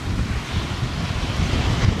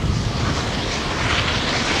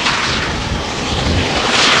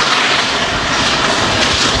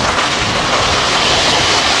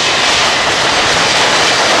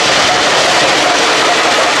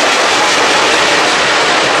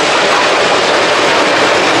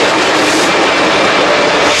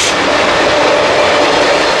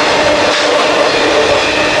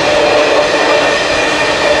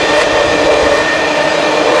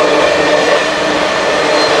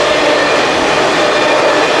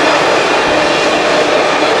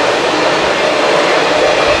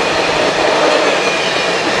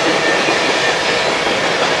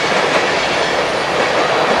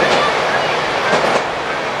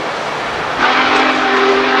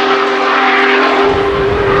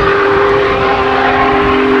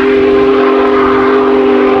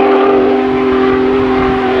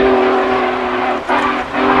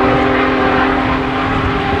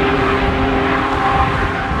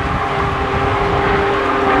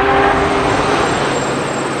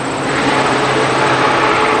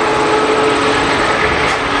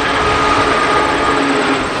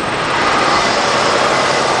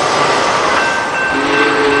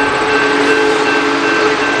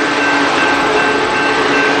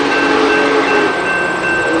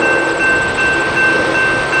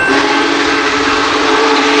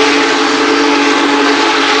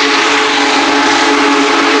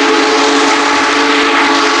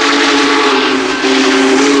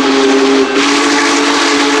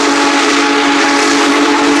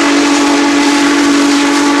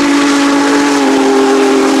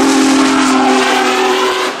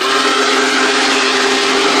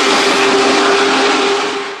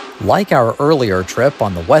 Like our earlier trip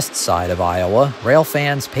on the west side of Iowa,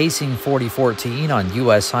 railfans pacing 4014 on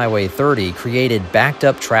U.S. Highway 30 created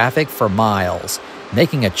backed-up traffic for miles,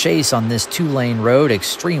 making a chase on this two-lane road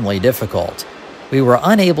extremely difficult. We were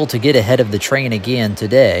unable to get ahead of the train again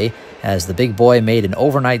today, as the big boy made an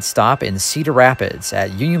overnight stop in Cedar Rapids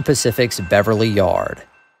at Union Pacific's Beverly Yard.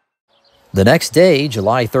 The next day,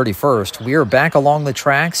 July 31st, we're back along the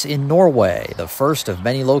tracks in Norway, the first of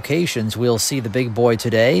many locations we'll see the big boy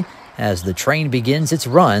today as the train begins its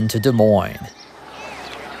run to Des Moines.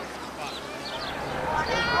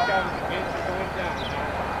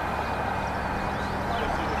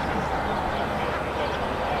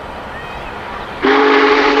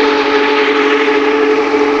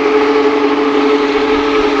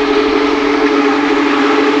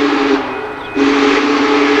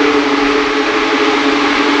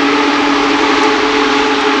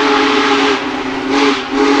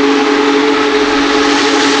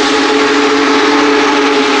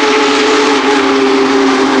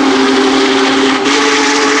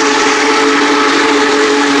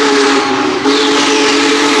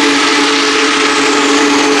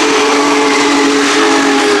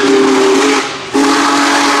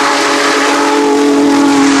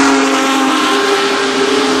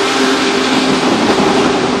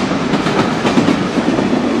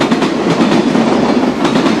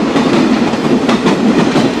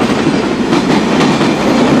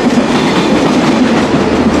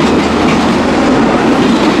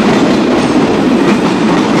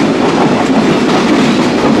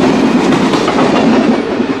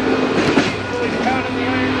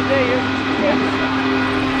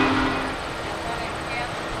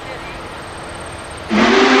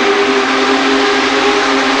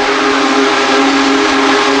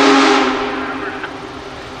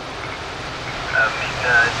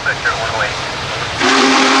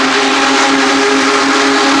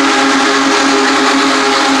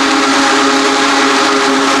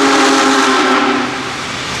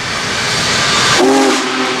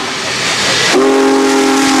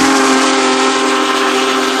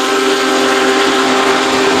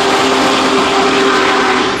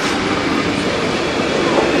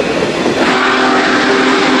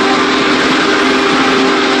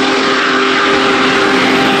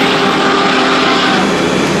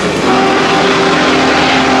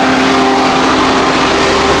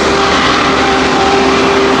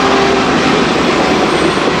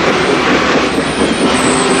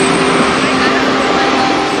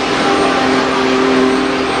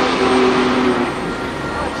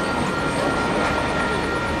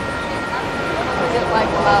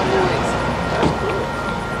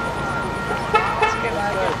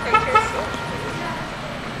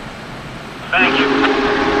 Thank you.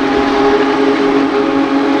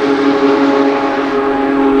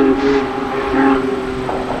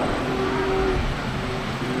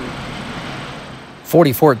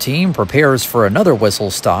 4014 prepares for another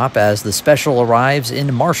whistle stop as the special arrives in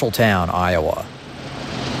Marshalltown, Iowa.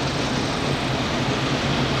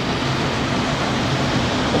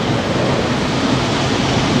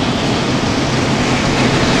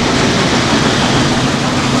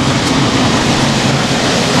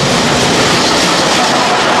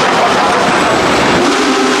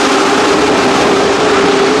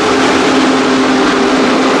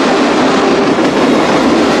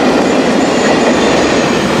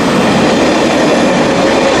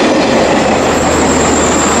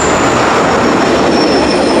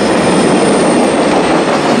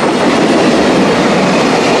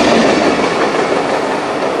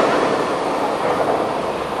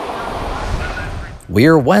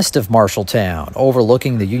 We're west of Marshalltown,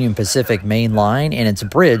 overlooking the Union Pacific Main Line and its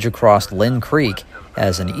bridge across Lynn Creek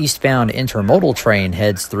as an eastbound intermodal train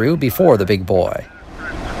heads through before the big boy.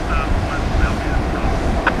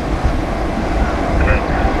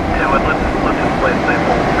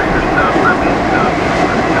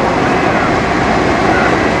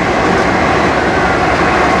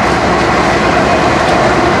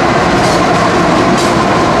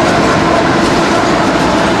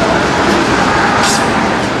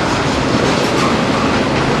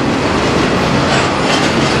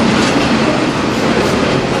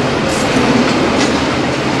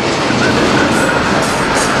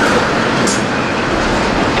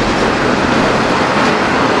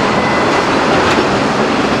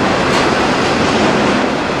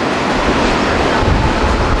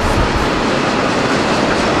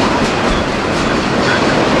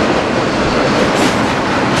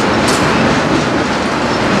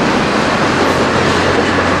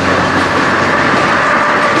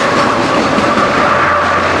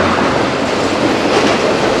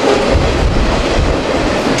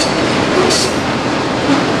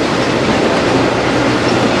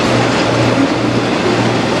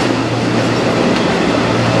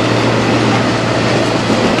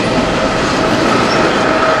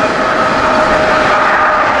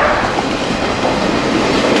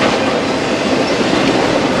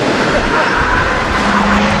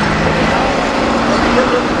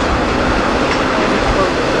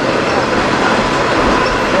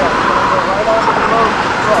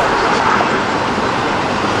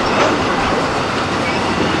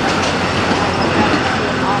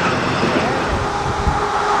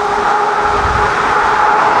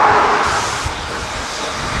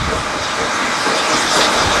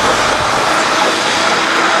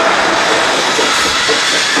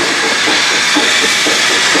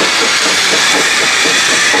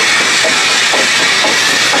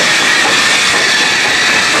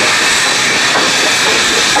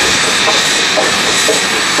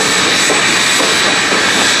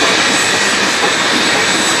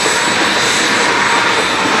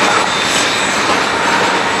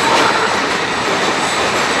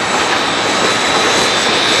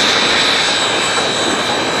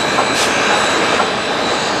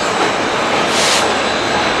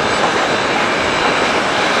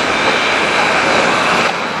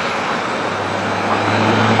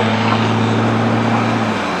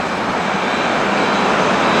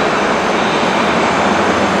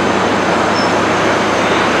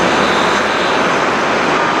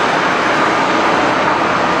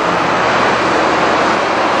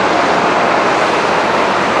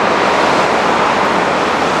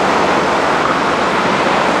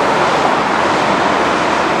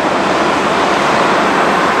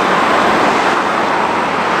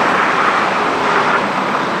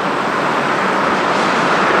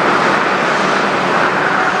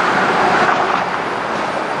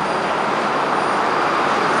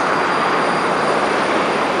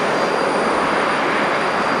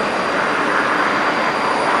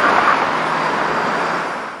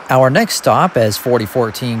 Our next stop as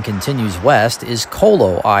 4014 continues west is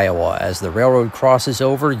Colo, Iowa, as the railroad crosses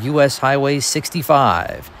over U.S. Highway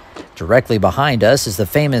 65. Directly behind us is the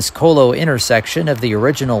famous Colo intersection of the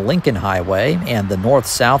original Lincoln Highway and the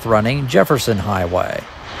north-south running Jefferson Highway.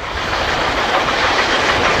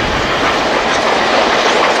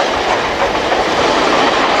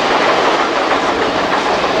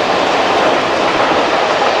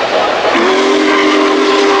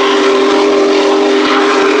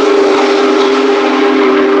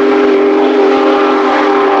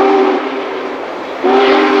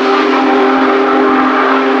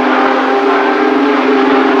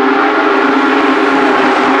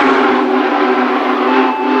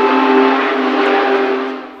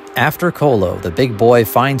 After Colo, the big boy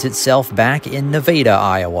finds itself back in Nevada,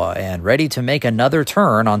 Iowa, and ready to make another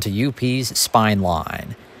turn onto UP's spine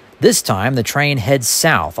line. This time, the train heads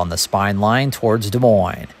south on the spine line towards Des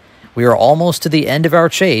Moines. We are almost to the end of our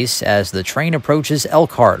chase as the train approaches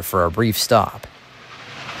Elkhart for a brief stop.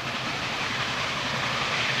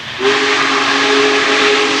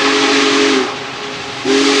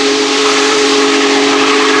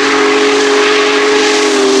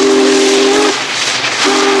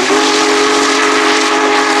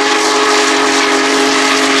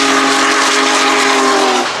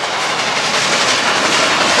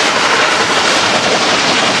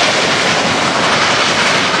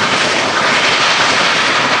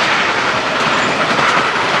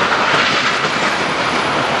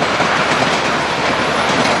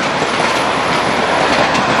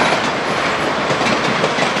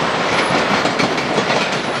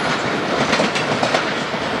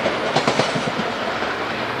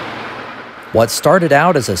 What started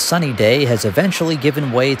out as a sunny day has eventually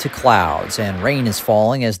given way to clouds, and rain is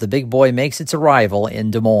falling as the big boy makes its arrival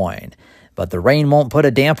in Des Moines. But the rain won't put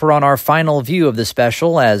a damper on our final view of the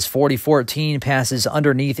special as 4014 passes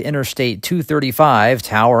underneath Interstate 235,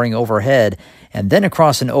 towering overhead, and then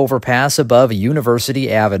across an overpass above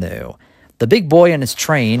University Avenue. The big boy and its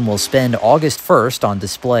train will spend August 1st on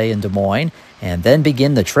display in Des Moines, and then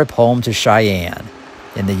begin the trip home to Cheyenne.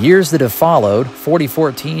 In the years that have followed,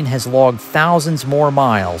 4014 has logged thousands more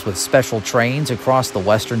miles with special trains across the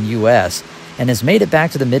western U.S. and has made it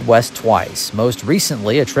back to the Midwest twice, most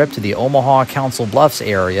recently a trip to the Omaha Council Bluffs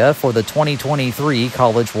area for the 2023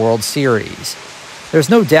 College World Series. There's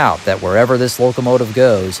no doubt that wherever this locomotive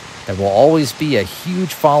goes, there will always be a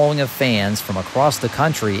huge following of fans from across the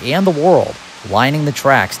country and the world lining the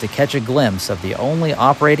tracks to catch a glimpse of the only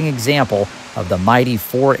operating example of the mighty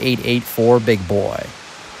 4884 Big Boy.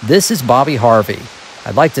 This is Bobby Harvey.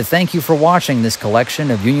 I'd like to thank you for watching this collection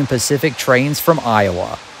of Union Pacific trains from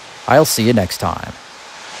Iowa. I'll see you next time.